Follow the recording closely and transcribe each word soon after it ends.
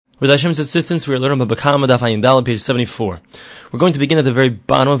With Hashem's assistance, we are learning about Bakama Daf Ayin Daled, page 74. We're going to begin at the very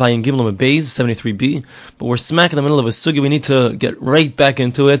bottom of Ayin Gimel Beis, 73b, but we're smack in the middle of a sugi. We need to get right back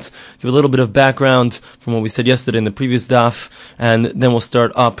into it, give a little bit of background from what we said yesterday in the previous daf, and then we'll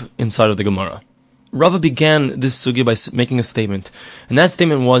start up inside of the Gemara. Rava began this sugya by making a statement, and that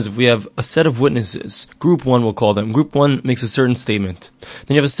statement was, if we have a set of witnesses, group 1 we'll call them, group 1 makes a certain statement,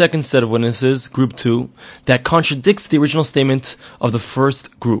 then you have a second set of witnesses, group 2, that contradicts the original statement of the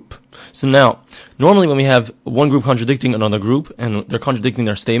first group. So now, normally when we have one group contradicting another group, and they're contradicting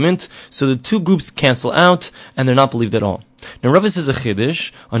their statement, so the two groups cancel out, and they're not believed at all. Now Rava says a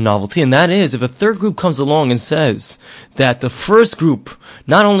chiddush, a novelty, and that is, if a third group comes along and says that the first group,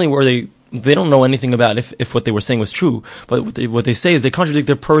 not only were they don't know anything about if what they were saying was true, but what they say is they contradict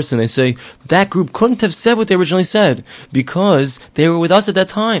their person. They say that group couldn't have said what they originally said because they were with us at that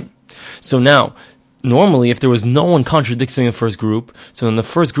time. So now, normally, if there was no one contradicting the first group, so in the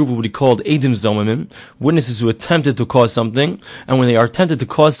first group would be called Eidim Zomimim, witnesses who attempted to cause something, and when they are attempted to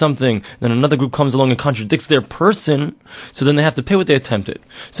cause something, then another group comes along and contradicts their person, so then they have to pay what they attempted.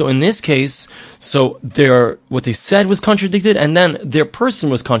 So in this case, what they said was contradicted, and then their person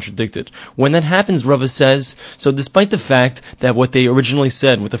was contradicted. When that happens, Rava says, so despite the fact that what they originally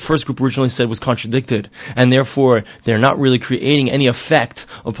said, what the first group originally said was contradicted, and therefore they're not really creating any effect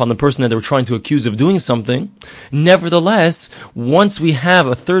upon the person that they were trying to accuse of doing something, nevertheless, once we have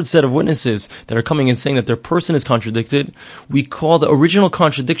a third set of witnesses that are coming and saying that their person is contradicted, we call the original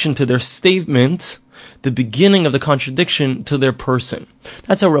contradiction to their statement the beginning of the contradiction to their person.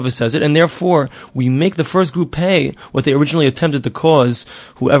 That's how Rava says it, and therefore we make the first group pay what they originally attempted to cause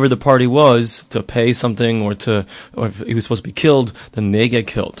whoever the party was to pay something, or if he was supposed to be killed, then they get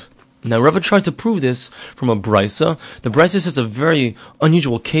killed. Now, Rava tried to prove this from a brisa. The brisa is a very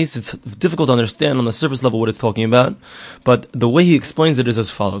unusual case. It's difficult to understand on the surface level what it's talking about, but the way he explains it is as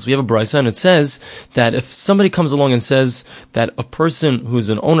follows. We have a brisa, and it says that if somebody comes along and says that a person who's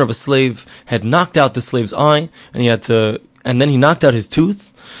an owner of a slave had knocked out the slave's eye, and then he knocked out his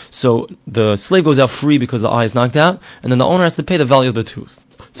tooth, so the slave goes out free because the eye is knocked out, and then the owner has to pay the value of the tooth.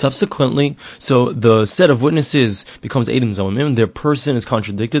 Subsequently, so the set of witnesses becomes Eidim Zomimim, their person is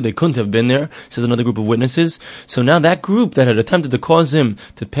contradicted, they couldn't have been there, says another group of witnesses. So now that group that had attempted to cause him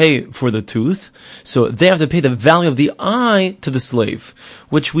to pay for the tooth, so they have to pay the value of the eye to the slave,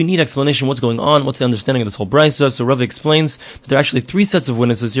 which we need explanation, what's going on, what's the understanding of this whole brisa. So Rava explains that there are actually three sets of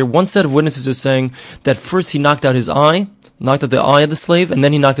witnesses here. One set of witnesses is saying that first he knocked out his eye, knocked out the eye of the slave, and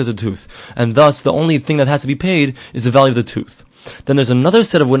then he knocked out the tooth. And thus, the only thing that has to be paid is the value of the tooth. Then there's another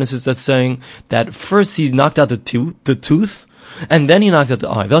set of witnesses that's saying that first he knocked out the tooth, and then he knocked out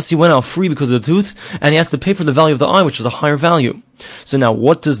the eye. Thus he went out free because of the tooth, and he has to pay for the value of the eye, which is a higher value. So now,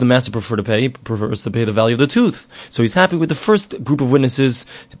 what does the master prefer to pay? He prefers to pay the value of the tooth. So he's happy with the first group of witnesses,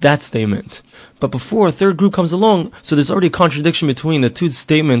 that statement. But before a third group comes along, so there's already a contradiction between the two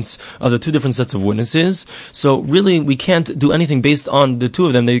statements of the two different sets of witnesses. So really, we can't do anything based on the two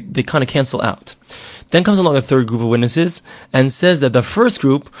of them. They kind of cancel out. Then comes along a third group of witnesses and says that the first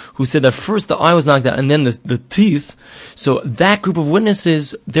group, who said that first the eye was knocked out and then the teeth, so that group of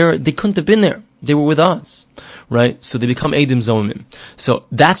witnesses, they couldn't have been there. They were with us, right? So they become Eidim Zomimim. So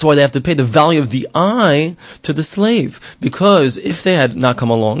that's why they have to pay the value of the eye to the slave. Because if they had not come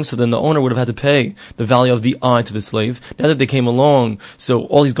along, so then the owner would have had to pay the value of the eye to the slave. Now that they came along, so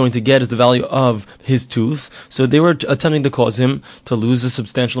all he's going to get is the value of his tooth. So they were attempting to cause him to lose a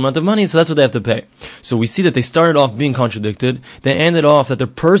substantial amount of money, so that's what they have to pay. So we see that they started off being contradicted. They ended off that their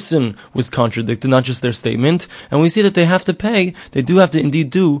person was contradicted, not just their statement. And we see that they have to pay. They do have to indeed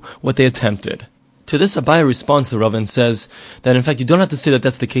do what they attempted. To this, Abaye responds to Rava and says that in fact you don't have to say that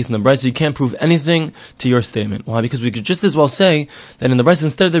that's the case in the brisa. You can't prove anything to your statement. Why? Because we could just as well say that in the brisa,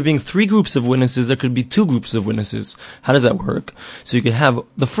 instead of there being three groups of witnesses, there could be two groups of witnesses. How does that work? So you could have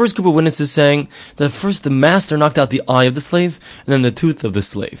the first group of witnesses saying that first the master knocked out the eye of the slave and then the tooth of the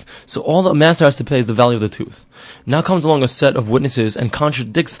slave. So all the master has to pay is the value of the tooth. Now comes along a set of witnesses and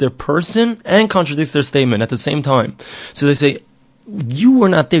contradicts their person and contradicts their statement at the same time. So they say, you were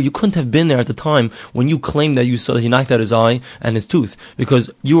not there. You couldn't have been there at the time when you claimed that you saw that he knocked out his eye and his tooth because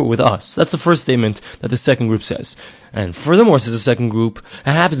you were with us. That's the first statement that the second group says. And furthermore, says the second group,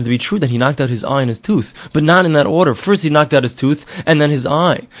 it happens to be true that he knocked out his eye and his tooth, but not in that order. First he knocked out his tooth and then his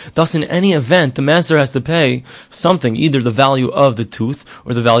eye. Thus, in any event, the master has to pay something, either the value of the tooth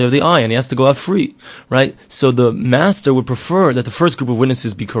or the value of the eye, and he has to go out free, right? So the master would prefer that the first group of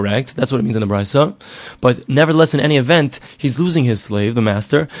witnesses be correct. That's what it means in the brisa. But nevertheless, in any event, he's losing his slave, the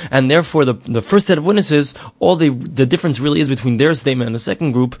master, and therefore the first set of witnesses, all the difference really is between their statement and the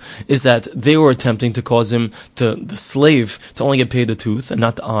second group is that they were attempting to cause him, the slave, to only get paid the tooth and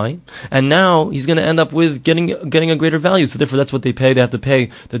not the eye, and now he's going to end up with getting a greater value, so therefore that's what they pay. They have to pay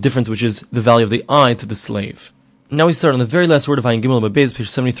the difference, which is the value of the eye, to the slave. Now we start on the very last word of Ayin Gimel Beis, page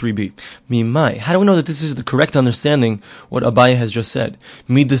 73b. Mimai. How do we know that this is the correct understanding, what Abaye has just said?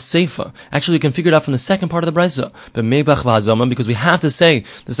 Midas Seifa. Actually, we can figure it out from the second part of the Brisa. But Meibach V'Hazama, because we have to say,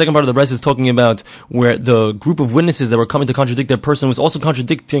 the second part of the Brisa is talking about where the group of witnesses that were coming to contradict their person was also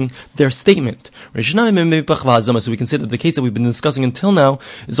contradicting their statement. So we can say that the case that we've been discussing until now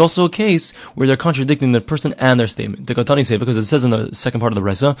is also a case where they're contradicting their person and their statement. The Katani say, because it says in the second part of the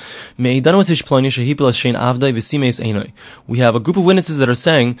Brisa, we have a group of witnesses that are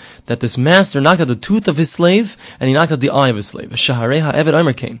saying that this master knocked out the tooth of his slave and he knocked out the eye of his slave.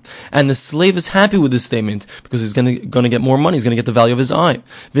 And the slave is happy with this statement because he's going to get more money, he's going to get the value of his eye.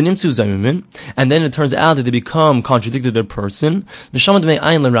 And then it turns out that they become contradicted their person. So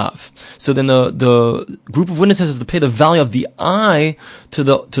then the group of witnesses has to pay the value of the eye to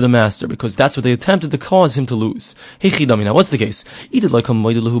the master, because that's what they attempted to cause him to lose. Now what's the case? If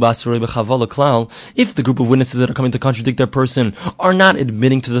the group of witnesses that are coming to contradict their person are not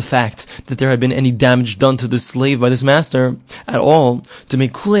admitting to the fact that there had been any damage done to this slave by this master at all, to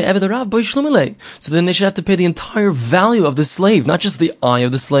make kule eved rav by shlumile, so then they should have to pay the entire value of the slave, not just the eye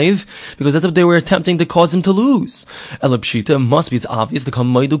of the slave, because that's what they were attempting to cause him to lose. Elapshita, must be, it's obvious, the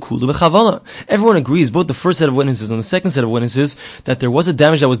kamaidu kulu bechavala. Everyone agrees, both the first set of witnesses and the second set of witnesses, that there was a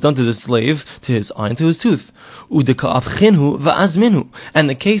damage that was done to the slave, to his eye and to his tooth. Udeka abchinhu va'azminhu. And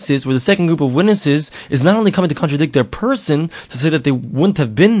the case is where the second group of witnesses is not only coming to contradict their person, to say that they wouldn't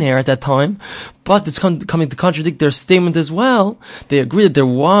have been there at that time, but it's coming to contradict their statement as well. They agree that there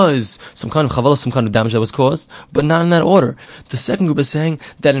was some kind of chavala, some kind of damage that was caused, but not in that order. The second group is saying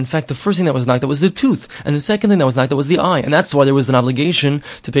that in fact the first thing that was knocked out was the tooth, and the second thing that was knocked out was the eye, and that's why there was an obligation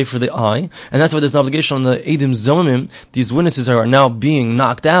to pay for the eye, and that's why there's an obligation on the Eidim Zomim, these witnesses are now being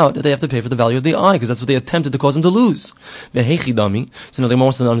knocked out, that they have to pay for the value of the eye, because that's what they attempted to cause them to lose. So now they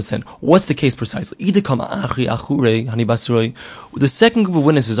want to understand, what's the case precisely? The second group of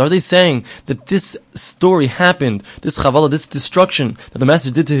witnesses, are they saying that this story happened, this chavala, this destruction that the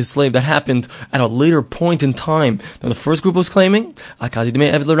master did to his slave, that happened at a later point in time than the first group was claiming?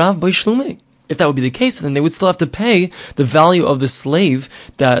 If that would be the case, then they would still have to pay the value of the slave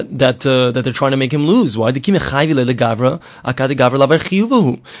that they're trying to make him lose. Why? Because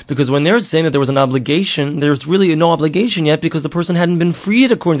when they're saying that there was an obligation, there's really no obligation yet, because the person hadn't been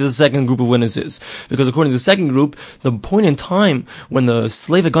freed according to the second group of witnesses. Because according to the second group, the point in time when the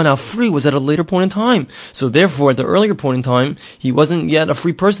slave had gone out free was at a later point in time. So therefore, at the earlier point in time, he wasn't yet a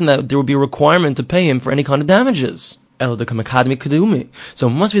free person, that there would be a requirement to pay him for any kind of damages. So it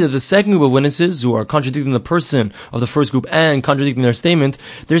must be that the second group of witnesses, who are contradicting the person of the first group and contradicting their statement,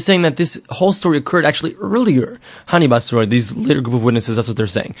 they're saying that this whole story occurred actually earlier. These later group of witnesses, that's what they're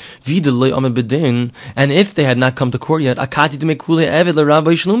saying. And if they had not come to court yet,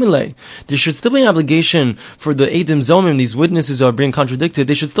 there should still be an obligation for the Eidim Zomim, these witnesses who are being contradicted,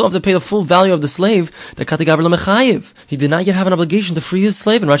 they should still have to pay the full value of the slave. He did not yet have an obligation to free his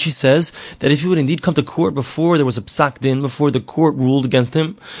slave, and Rashi says that if he would indeed come to court before there was a psak din, before the court ruled against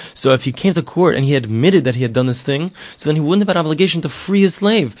him, so if he came to court and he admitted that he had done this thing, so then he wouldn't have had an obligation to free his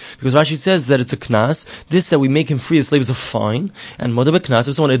slave, because Rashi says that it's a knas. This, that we make him free his slave, is a fine, and modeh b'knas,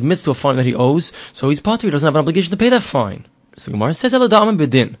 if someone admits to a fine that he owes, so he's patur, he doesn't have an obligation to pay that fine. So the Gemara says,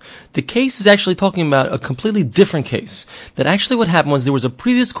 the case is actually talking about a completely different case. That actually what happened was there was a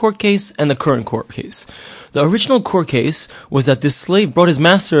previous court case and the current court case. The original court case was that this slave brought his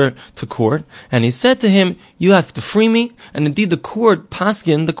master to court, and he said to him, you have to free me, and indeed the court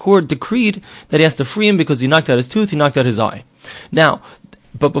decreed that he has to free him because he knocked out his tooth, he knocked out his eye. Now,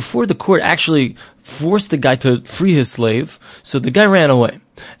 but before the court actually forced the guy to free his slave, so the guy ran away.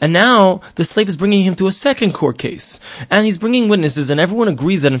 And now the slave is bringing him to a second court case, and he's bringing witnesses, and everyone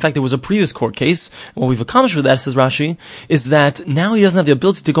agrees that in fact there was a previous court case. What we've accomplished with that, says Rashi, is that now he doesn't have the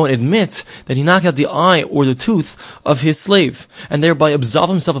ability to go and admit that he knocked out the eye or the tooth of his slave, and thereby absolve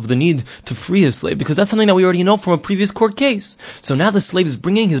himself of the need to free his slave, because that's something that we already know from a previous court case. So now the slave is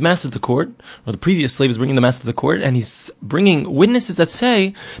bringing his master to court, or the previous slave is bringing the master to court, and he's bringing witnesses that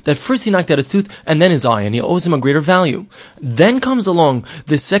say that first he knocked out his tooth and then his eye, and he owes him a greater value. Then comes along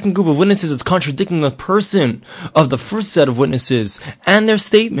this second group of witnesses that's contradicting the person of the first set of witnesses and their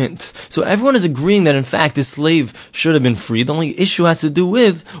statement. So everyone is agreeing that in fact this slave should have been freed. The only issue has to do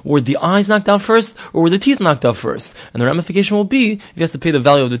with were the eyes knocked out first or were the teeth knocked out first. And the ramification will be if he has to pay the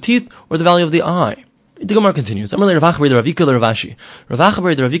value of the teeth or the value of the eye. The Gemara continues. Rav Achabar the Ravika the Ravashi. Rav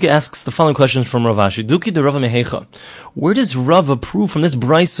Achabar the Ravika asks the following questions from Ravashi. Duki the Rava Mehecha. Where does Rava prove from this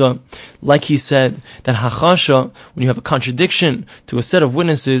brisa, like he said, that hachasha, when you have a contradiction to a set of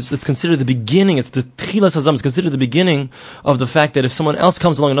witnesses, that's considered the beginning, it's the tchilas hazam, it's considered the beginning of the fact that if someone else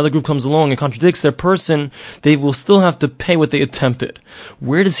comes along, another group comes along and contradicts their person, they will still have to pay what they attempted.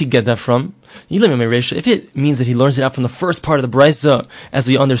 Where does he get that from? If it means that he learns it out from the first part of the brisa, as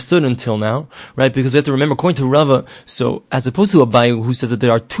we understood until now, right? Because we have to remember, according to Rava, so as opposed to Abaye, who says that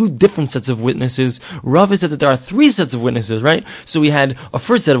there are two different sets of witnesses, Rava said that there are three sets of witnesses, right? So we had a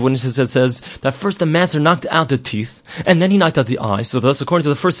first set of witnesses that says that first the master knocked out the teeth, and then he knocked out the eye. So thus, according to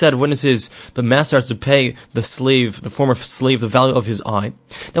the first set of witnesses, the master has to pay the slave, the former slave, the value of his eye.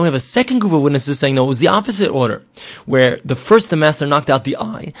 Then we have a second group of witnesses saying, no, it was the opposite order, where the master knocked out the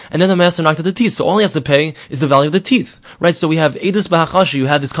eye, and then the master knocked out the teeth. So all he has to pay is the value of the teeth, right? So we have Edus B'Hachasha, you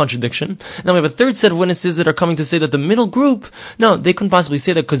have this contradiction. Now we have a third set of witnesses that are coming to say that the middle group, no, they couldn't possibly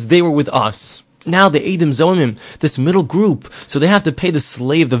say that because they were with us. Now the Eidim Zomim, this middle group, so they have to pay the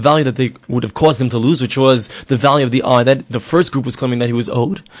slave the value that they would have caused him to lose, which was the value of the eye that the first group was claiming that he was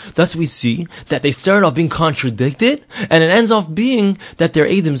owed. Thus we see that they started off being contradicted, and it ends off being that their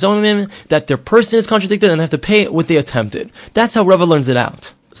Eidim Zomim, that their person is contradicted and they have to pay what they attempted. That's how Rava learns it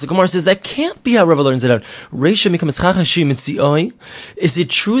out. So the Gemara says that can't be how Rava learns it out. Is it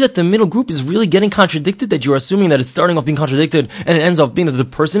true that the middle group is really getting contradicted, that you're assuming that it's starting off being contradicted and it ends off being that the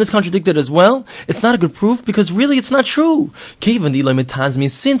person is contradicted as well? It's not a good proof because really it's not true.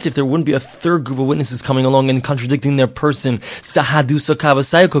 Since if there wouldn't be a third group of witnesses coming along and contradicting their person, if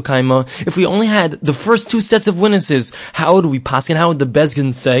we only had the first two sets of witnesses, how would we paskin? How would the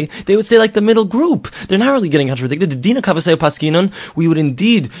Bezgin say? They would say like the middle group. They're not really getting contradicted. The Dina Kavasayo Paskinon, we would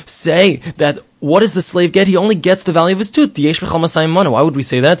indeed say that what does the slave get? He only gets the value of his tooth. Why would we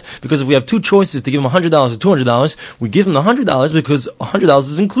say that? Because if we have two choices to give him $100 or $200, we give him the $100 because $100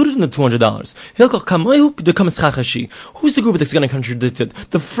 is included in the $200. Who's the group that's going to contradict it?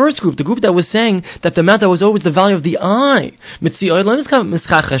 The first group, the group that was saying that the amount that was always the value of the eye.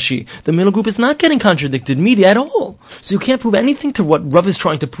 The middle group is not getting contradicted, media at all. So you can't prove anything to what Rav is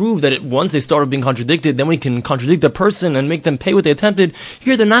trying to prove, that once they started being contradicted, then we can contradict the person and make them pay what they attempted.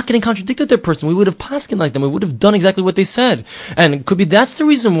 Here they're not getting contradicted, their person. We would have paskin like them. We would have done exactly what they said. And it could be that's the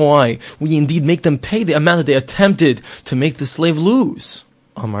reason why we indeed make them pay the amount that they attempted to make the slave lose.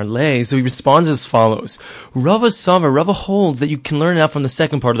 Amar Lei, so he responds as follows. Rava holds that you can learn it out from the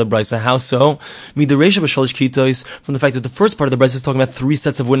second part of the brisa. How so? Midaresha b'shalish kitos, from the fact that the first part of the brisa is talking about three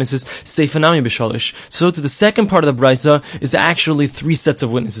sets of witnesses, seifanami b'shalish. So to the second part of the brisa is actually three sets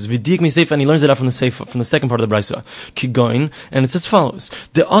of witnesses. V'dik mi seifa, and he learns it out from the second part of the brisa. Kigoin, and it says follows.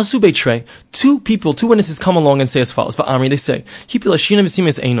 The asu beitrei, two witnesses come along and say as follows. Va'amri, they say, hipilashina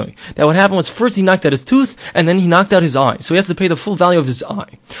v'simes einoi. That what happened was first he knocked out his tooth, and then he knocked out his eye. So he has to pay the full value of his eye.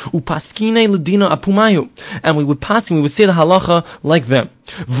 Upaskine ledina apumayu, and we would say the halacha like them.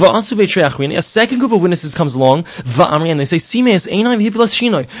 A second group of witnesses comes along, and they say,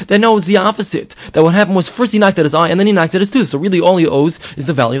 that no, it's the opposite. That what happened was first he knocked out his eye and then he knocked out his tooth. So really all he owes is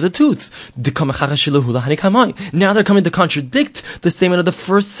the value of the tooth. Now they're coming to contradict the statement of the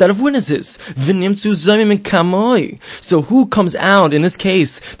first set of witnesses. So who comes out in this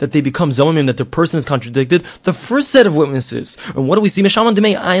case that they become zomim, that the person is contradicted? The first set of witnesses. And what do we see?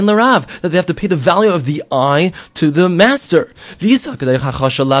 That they have to pay the value of the eye to the master. And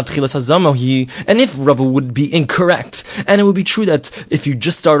if Rava would be incorrect, and it would be true that if you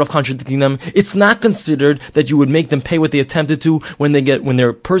just start off contradicting them, it's not considered that you would make them pay what they attempted to when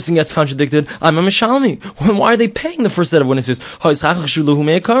their person gets contradicted. Why are they paying the first set of witnesses?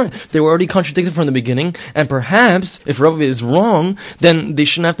 They were already contradicted from the beginning, and perhaps if Rava is wrong, then they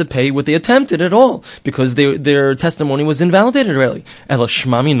shouldn't have to pay what they attempted at all, because their testimony was invalidated really.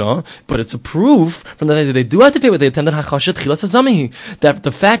 But it's a proof from the fact that they do have to pay what they attempted, that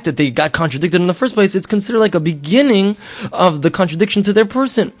the fact that they got contradicted in the first place, it's considered like a beginning of the contradiction to their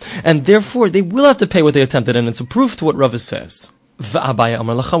person. And therefore, they will have to pay what they attempted, and it's a proof to what Rava says. What's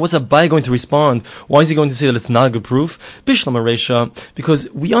Abaye going to respond? Why is he going to say that it's not a good proof? Because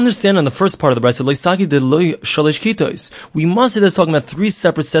we understand in the first part of the brisa, we must say that it's talking about three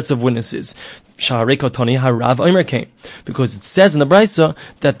separate sets of witnesses. Because it says in the brisa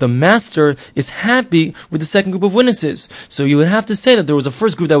that the master is happy with the second group of witnesses. So you would have to say that there was a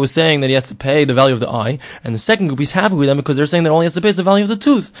first group that was saying that he has to pay the value of the eye, and the second group he's happy with them because they're saying that all he has to pay is the value of the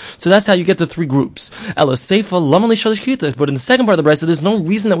tooth. So that's how you get to three groups. But in the second part of the brisa, there's no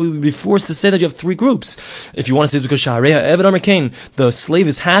reason that we would be forced to say that you have three groups. If you want to say it's because the slave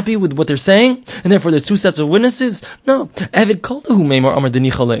is happy with what they're saying, and therefore there's two sets of witnesses. No, because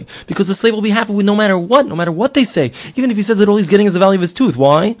the slave will be happy no matter what they say. Even if he says that all he's getting is the value of his tooth.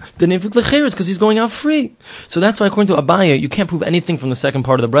 Why? The nefik lecheres, because he's going out free. So that's why, according to Abaye, you can't prove anything from the second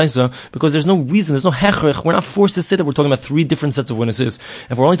part of the brisa, because there's no reason, there's no hechrich. We're not forced to say that we're talking about 3 different sets of witnesses.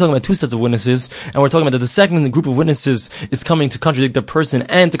 If we're only talking about 2 sets of witnesses, and we're talking about that the second group of witnesses is coming to contradict the person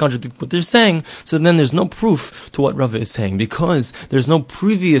and to contradict what they're saying, so then there's no proof to what Rava is saying, because there's no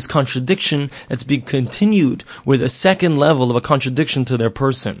previous contradiction that's being continued with a second level of a contradiction to their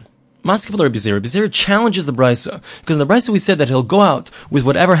person. Maskef Rabbi Zera challenges the brisa, because in the brisa we said that he'll go out with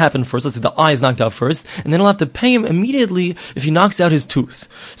whatever happened first. Let's say the eye is knocked out first, and then he'll have to pay him immediately if he knocks out his tooth.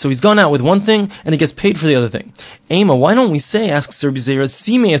 So he's gone out with one thing, and he gets paid for the other thing. Ema, why don't we say, asks Rabbi Zera,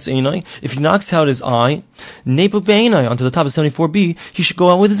 Simeas Einai, if he knocks out his eye, Nepuk Be'einai, onto the top of 74b, he should go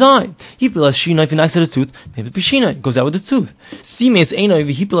out with his eye. Hipilas Shina, if he knocks out his tooth, Nepuk B'Shina, goes out with his tooth. Simeas Einai,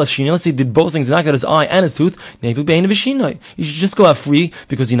 if Hipilas Shina, let's say he did both things, knocked out his eye and his tooth, Nepuk Be'einai B'Shina. He should just go out free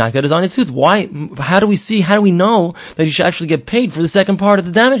because he knocked out his eye and his tooth. Why? How do we know that he should actually get paid for the second part of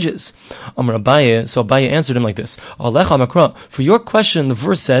the damages? Amar Abaye, so Abaye answered him like this. For your question, the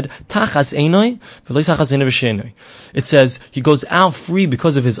verse said, Tachas Einai, v'lo tachas einai v'sheinai. It says, he goes out free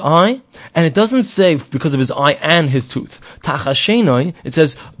because of his eye, and it doesn't say because of his eye and his tooth. Tachas sheinai, it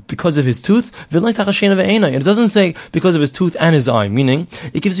says, because of his tooth, v'lo tachas sheinai v'einai. It doesn't say because of his tooth and his eye, meaning,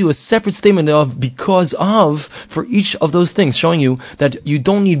 it gives you a separate statement of because of for each of those things, showing you that you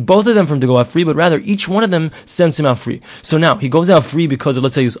don't need both of them for him to go out free, but rather each one of them sends him out free. So now, he goes out free because of,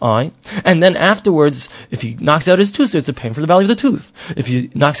 let's say, his eye, and then afterwards, if he knocks out his tooth, so he has to pay him for the value of the tooth. If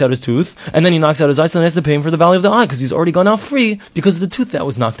he knocks out his tooth, and then he knocks out his eye, so he has to pay him for the value of the eye, because he's already gone out free because of the tooth that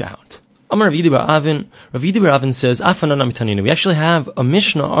was knocked out. Amar Rav Yidi bar Avin says, we actually have a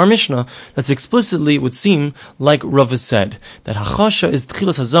Mishnah, our Mishnah, that's explicitly, would seem, like Rava said, that Hachasha is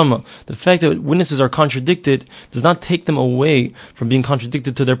Tchilas Hazama. The fact that witnesses are contradicted does not take them away from being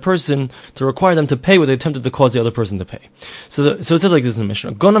contradicted to their person to require them to pay what they attempted to cause the other person to pay. So it says like this in the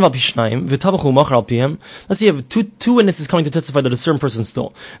Mishnah. Let's say you have two witnesses coming to testify that a certain person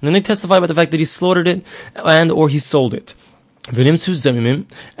stole. And then they testify about the fact that he slaughtered it and or he sold it.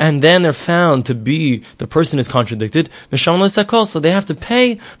 And then they're found to be the person is contradicted, so they have to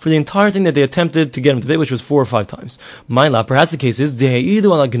pay for the entire thing that they attempted to get him to pay, which was 4 or 5 times. Perhaps the case is then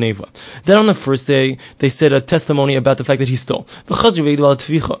on the first day they said a testimony about the fact that he stole,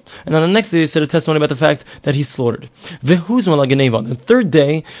 and on the next day they said a testimony about the fact that he slaughtered. The third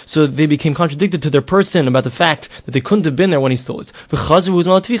day, so they became contradicted to their person about the fact that they couldn't have been there when he stole it.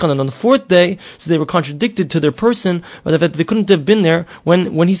 And on the fourth day, so they were contradicted to their person by the fact that they couldn't have been there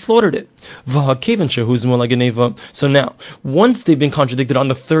when he slaughtered it. So now, once they've been contradicted on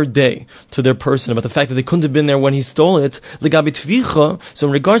the third day to their person about the fact that they couldn't have been there when he stole it, so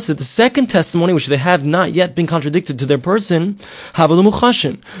in regards to the second testimony, which they have not yet been contradicted to their person,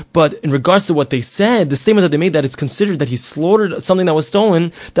 but in regards to what they said, the statement that they made that it's considered that he slaughtered something that was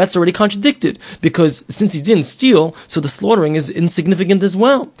stolen, that's already contradicted, because since he didn't steal, so the slaughtering is insignificant as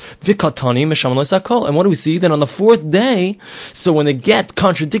well. And what do we see? Then on the fourth day, so when they get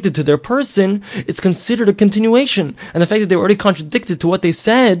contradicted to their person, it's considered a continuation. And the fact that they were already contradicted to what they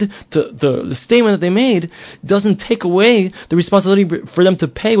said, to the statement that they made, doesn't take away the responsibility for them to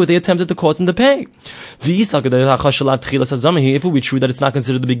pay what they attempted to cause them to pay. If it would be true that it's not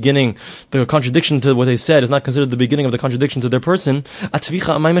considered the beginning, the contradiction to what they said is not considered the beginning of the contradiction to their person,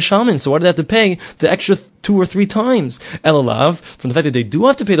 so why do they have to pay the extra 2 or 3 times? Elalav, from the fact that they do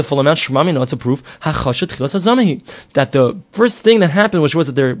have to pay the full amount, it's a proof that the first thing that happened, which was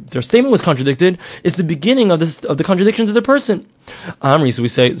that their statement was contradicted, is the beginning of the contradiction to the person. Amri, so we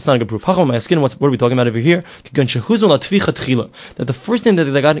say it's not a good proof. What are we talking about over here? That the first thing that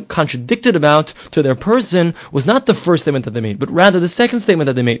they got contradicted about to their person was not the first statement that they made, but rather the second statement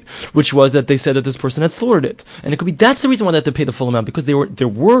that they made, which was that they said that this person had slaughtered it. And it could be that's the reason why they had to pay the full amount, because their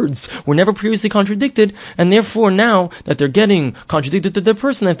words were never previously contradicted, and therefore now that they're getting contradicted to their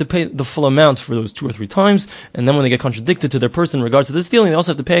person, they have to pay the full amount for those 2 or 3 times, and then when they get contradicted to their person in regards to the stealing, they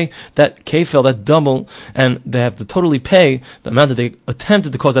also have to pay that kefel, that double, and they have to totally pay the amount that they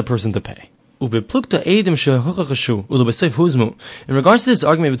attempted to cause that person to pay. In regards to this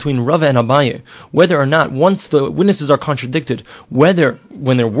argument between Rava and Abaye, whether or not once the witnesses are contradicted, whether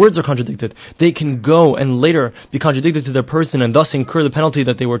when their words are contradicted, they can go and later be contradicted to their person and thus incur the penalty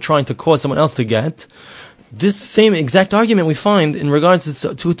that they were trying to cause someone else to get, this same exact argument we find in regards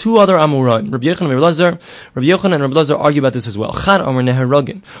to 2 other Amoraim. Rabbi Yochanan and Rabbi Elazar argue about this as well.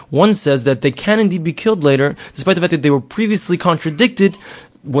 One says that they can indeed be killed later, despite the fact that they were previously contradicted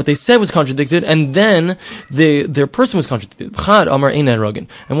what they said was contradicted, and then their person was contradicted.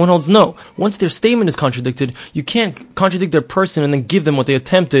 And one holds no. Once their statement is contradicted, you can't contradict their person and then give them what they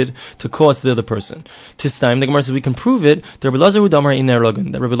attempted to cause to the other person. This time, the Gemara says we can prove it. That Rabbi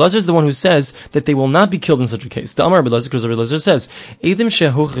Elazar is the one who says that they will not be killed in such a case. The Amar Rabbi Elazar, because Rabbi Elazar says,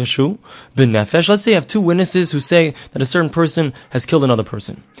 let's say you have two witnesses who say that a certain person has killed another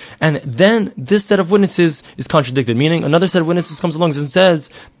person. And then this set of witnesses is contradicted, meaning another set of witnesses comes along and says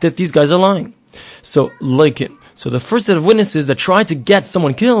that these guys are lying. So, like it. So the first set of witnesses that tried to get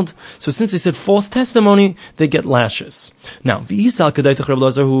someone killed, so since they said false testimony, they get lashes. Now, and if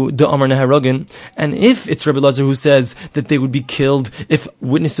it's Rabbi Elazar who says that they would be killed if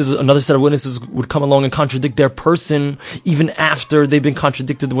another set of witnesses would come along and contradict their person, even after they've been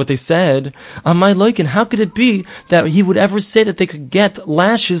contradicted what they said, how could it be that he would ever say that they could get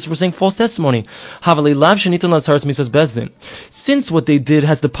lashes for saying false testimony? Since what they did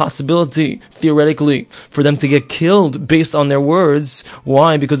has the possibility, theoretically, for them to get killed based on their words.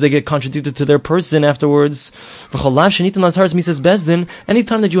 Why? Because they get contradicted to their person afterwards. Anytime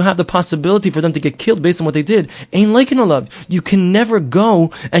that you have the possibility for them to get killed based on what they did, you can never go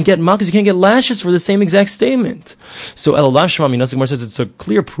and get malchus. You can't get lashes for the same exact statement. So Gemara says it's a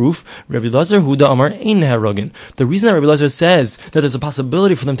clear proof. Rabbi Elazar Huda Amar ein haragin. The reason that Rabbi Elazar says that there's a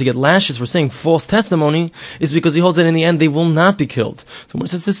possibility for them to get lashes for saying false testimony is because he holds that in the end they will not be killed. So Gemara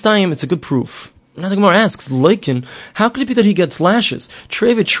says this time it's a good proof. Now the Gemara asks, how could it be that he gets lashes?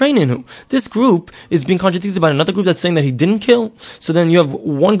 This group is being contradicted by another group that's saying that he didn't kill. So then you have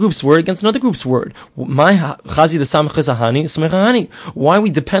one group's word against another group's word. Why are we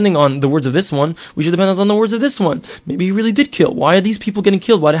depending on the words of this one? We should depend on the words of this one. Maybe he really did kill. Why are these people getting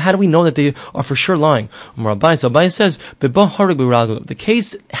killed? How do we know that they are for sure lying? So Abai says, the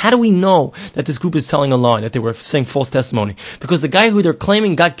case, how do we know that this group is telling a lie, that they were saying false testimony? Because the guy who they're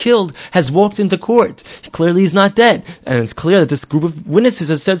claiming got killed has walked into court. Clearly he's not dead. And it's clear that this group of witnesses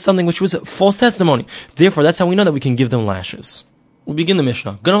has said something which was a false testimony. Therefore, that's how we know that we can give them lashes. We begin the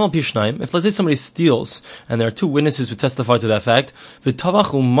Mishnah. If let's say somebody steals, and there are two witnesses who testify to that fact, but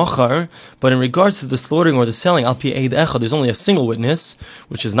in regards to the slaughtering or the selling, there's only a single witness,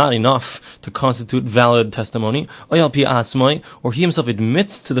 which is not enough to constitute valid testimony, or he himself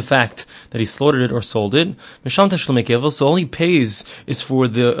admits to the fact that he slaughtered it or sold it, so all he pays is for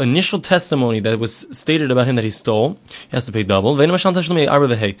the initial testimony that was stated about him that he stole. He has to pay double. But it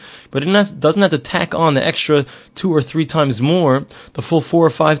doesn't have to tack on the extra 2 or 3 times more, the full 4 or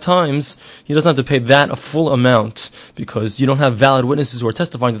 5 times. He doesn't have to pay that a full amount because you don't have valid witnesses who are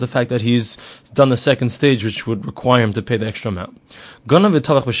testifying to the fact that he's done the second stage, which would require him to pay the extra amount. Now we're going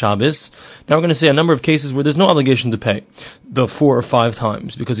to say a number of cases where there's no obligation to pay the 4 or 5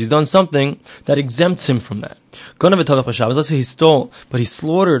 times because he's done something that exempts him from that. Let's say he stole, but he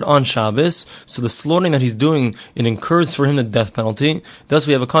slaughtered on Shabbos, so the slaughtering that he's doing, it incurs for him the death penalty. Thus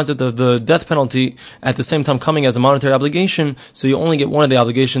we have a concept of the death penalty at the same time coming as a monetary obligation, so you only get one of the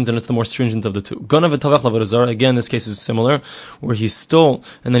obligations and it's the more stringent of the two. Again, this case is similar, where he stole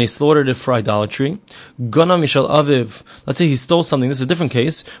and then he slaughtered it for idolatry. Let's say he stole something, this is a different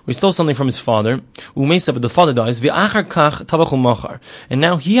case, where he stole something from his father, but the father dies, and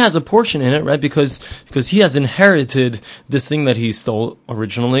now he has a portion in it, right, because he has inherited this thing that he stole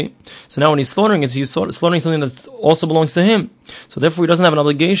originally. So now when he's slaughtering it, he's slaughtering something that also belongs to him. So therefore he doesn't have an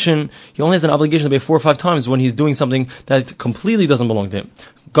obligation, he only has an obligation to pay 4 or 5 times when he's doing something that completely doesn't belong to him.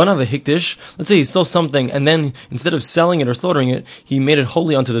 Hikdish, let's say he stole something and then instead of selling it or slaughtering it, he made it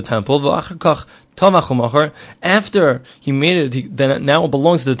wholly onto the temple. After he made it, then now it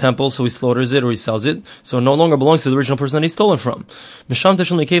belongs to the temple, so he slaughters it or he sells it, so it no longer belongs to the original person that he stole it from. In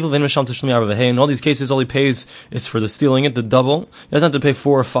all these cases, all he pays is for the stealing it, the double. He doesn't have to pay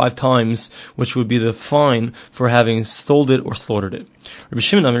 4 or 5 times, which would be the fine for having stole it or slaughtered it. Rabbi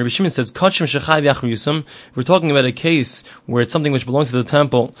Shimon says, we're talking about a case where it's something which belongs to the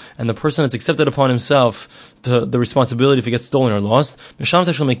temple, and the person has accepted upon himself the responsibility if it gets stolen or lost.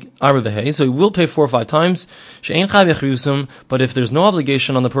 So he will pay 4 or 5 times. But if there's no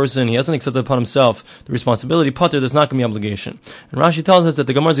obligation on the person, he hasn't accepted upon himself the responsibility, pater, there's not going to be obligation. And Rashi tells us that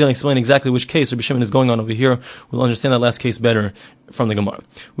the Gemara is going to explain exactly which case Rabbi Shimon is going on over here. We'll understand that last case better from the Gemara.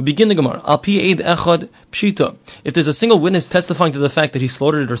 We begin the Gemara. If there's a single witness testifying to the fact that he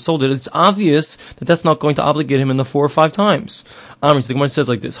slaughtered it or sold it, it's obvious that that's not going to obligate him in the 4 or 5 times. The Gemara says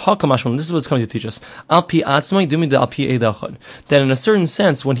like this. This is what it's coming to teach us. That in a certain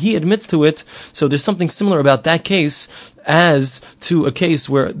sense, when he admits to it, so there's something similar about that case as to a case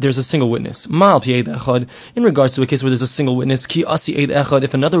where there's a single witness. In regards to a case where there's a single witness,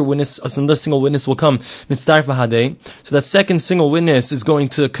 if another single witness will come, so that second single witness is going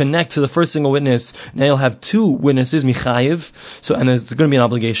to connect to the first single witness. Now you'll have two witnesses, michayiv, so and there's going to be an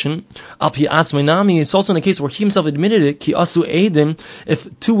obligation. It's also in a case where he himself admitted it,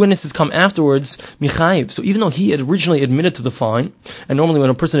 if two witnesses come afterwards, michayiv. So even though he had originally admitted to the fine, and normally when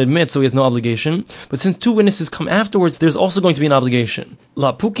a person admits, so he has no obligation, but since two witnesses come afterwards, there's also going to be an obligation.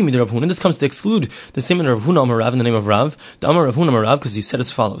 This comes to exclude the statement of Rav Huna Amar Rav in the name of Rav. The Amar Rav Huna Amar Rav, because he said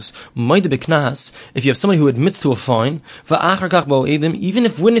as follows: if you have somebody who admits to a fine, even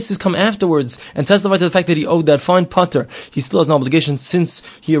if witnesses come afterwards and testify to the fact that he owed that fine, pater, he still has no obligation since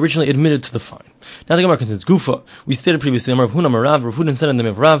he originally admitted to the fine. Now the Gemara continues. Gufa, we stated previously, Rav Huna Amar Rav, Rav Huna said in the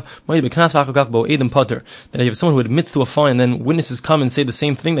name of Rav, that if you have someone who admits to a fine and then witnesses come and say the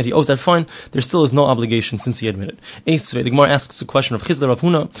same thing, that he owes that fine, there still is no obligation since he admitted. The Gemara asks a question of Chizda Rav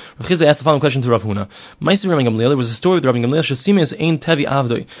Huna. Rav Chizda asked the following question to Rav Huna. There was a story with Rabbi Gamliel,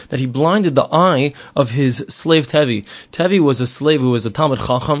 that he blinded the eye of his slave Tevi. Tevi was a slave who was a Talmud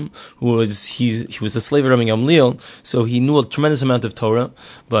Chacham, he was the slave of Rabbi Gamliel, so he knew a tremendous amount of Torah,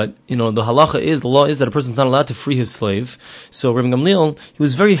 but the the law is that a person is not allowed to free his slave. So Rabbi Gamliel, he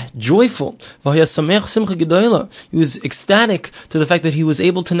was very joyful. He was ecstatic to the fact that he was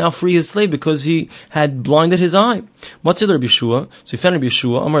able to now free his slave because he had blinded his eye. So he found Rabbi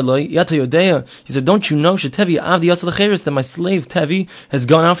Yeshua, Amar Loi, Yata Yodea. He said, don't you know that my slave Tevi has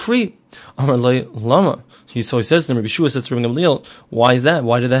gone out free? Amar Loi, Lama. So he says to him, Rabbi Yeshua says to Rabbi Gamliel, why is that?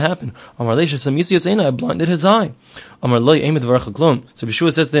 Why did that happen? Amar Loi, I blinded his eye. Amar Loi, so Rabbi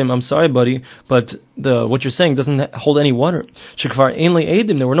Yeshua says to him, I'm sorry, buddy, but what you're saying doesn't hold any water.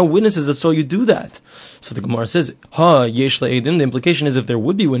 There were no witnesses that saw you do that. So the Gemara says, the implication is if there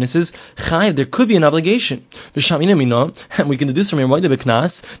would be witnesses, there could be an obligation. And we can deduce from here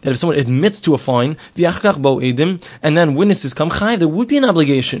that if someone admits to a fine, and then witnesses come, there would be an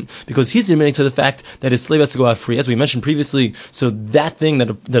obligation, because he's admitting to the fact that his slave has to go out free, as we mentioned previously. So that thing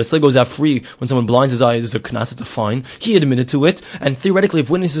that a slave goes out free when someone blinds his eye is a knas, it's a fine. He admitted to it, and theoretically, if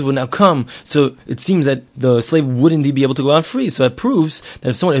witnesses would now come, so it seems that the slave would indeed be able to go out free. So that proves that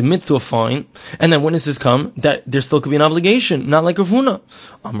if someone admits to a fine, and then witnesses come, that there still could be an obligation, not like Rav Huna.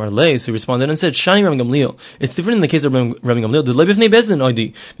 Amar Lei, so he responded and said, Shani Rabbi Gamliel. It's different in the case of Rabbi Gamliel,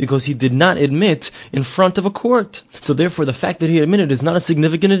 because he did not admit in front of a court. So therefore, the fact that he admitted is not a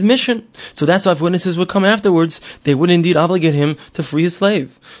significant admission. So that's why if witnesses would come afterwards, they would indeed obligate him to free his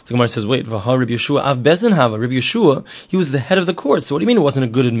slave. So the Gemara says, wait, Rabbi Yeshua, Rabbi Yeshua, he was the head of the court. So what do you mean it wasn't a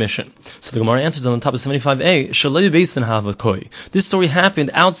good admission? So the Gemara answers on the top of 75a, this story happened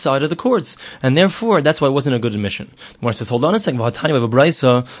outside of the courts, and therefore that's why it wasn't a good admission. The Gemara says, hold on a second, we have a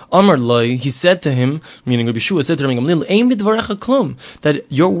brisa, Amar Loi, he said to him, meaning Rabbi Yeshua said to him, that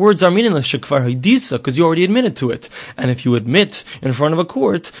your words are meaningless, because you already admitted to it. And if you admit in front of a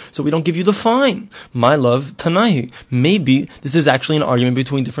court, so we don't give you the fine. My love, Tanahi. Maybe this is actually an argument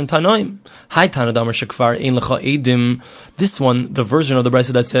between different Tanaim. Hi Tana Damar Shekvar, Ein Lecha Edim. This one, the version of the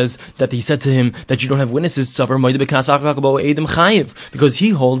brisa that says that he said to him that you don't have witnesses, because he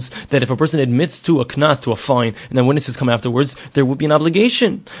holds that if a person admits to a knas, to a fine, and then witnesses come afterwards, there would be an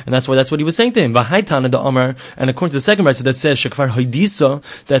obligation. And that's what he was saying to him. And according to the second brisa that says Shekvar Haidisa,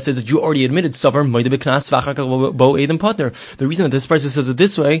 that says that you already admitted Savar Moide Beknas Bo Edim Pater. The reason that this brisa says it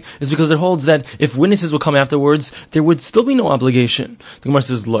this way is because it holds that if witnesses will come afterwards, there would still be no obligation. The Gemara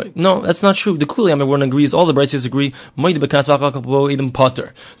says, no, that's not true. The Kuli, everyone agrees, all the braysos agree, like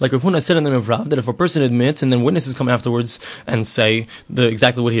Rav Huna said in the name of Rav, that if a person admits and then witnesses come afterwards and say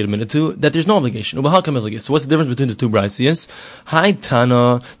exactly what he admitted to, that there's no obligation. So what's the difference between the two braysos? Hi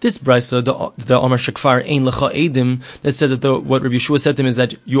Tana, this brayso, the Amar Shekfar Ein Lecha Edim, that says that what Rabbi Yeshua said to him is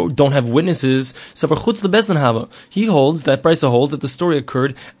that you don't have witnesses, so for Chutz the Bezdin Hava, he holds, that brayso holds, that the story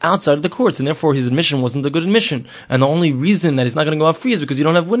occurred outside of the courts, and therefore his admission wasn't a good admission. And the only reason that he's not going to go out free is because you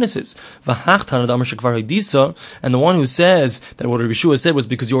don't have witnesses. And the one who says that what Rabbi Yeshua said was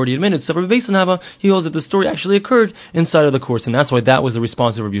because you already admitted, he holds that the story actually occurred inside of the courts, and that's why that was the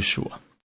response of Rabbi Yeshua.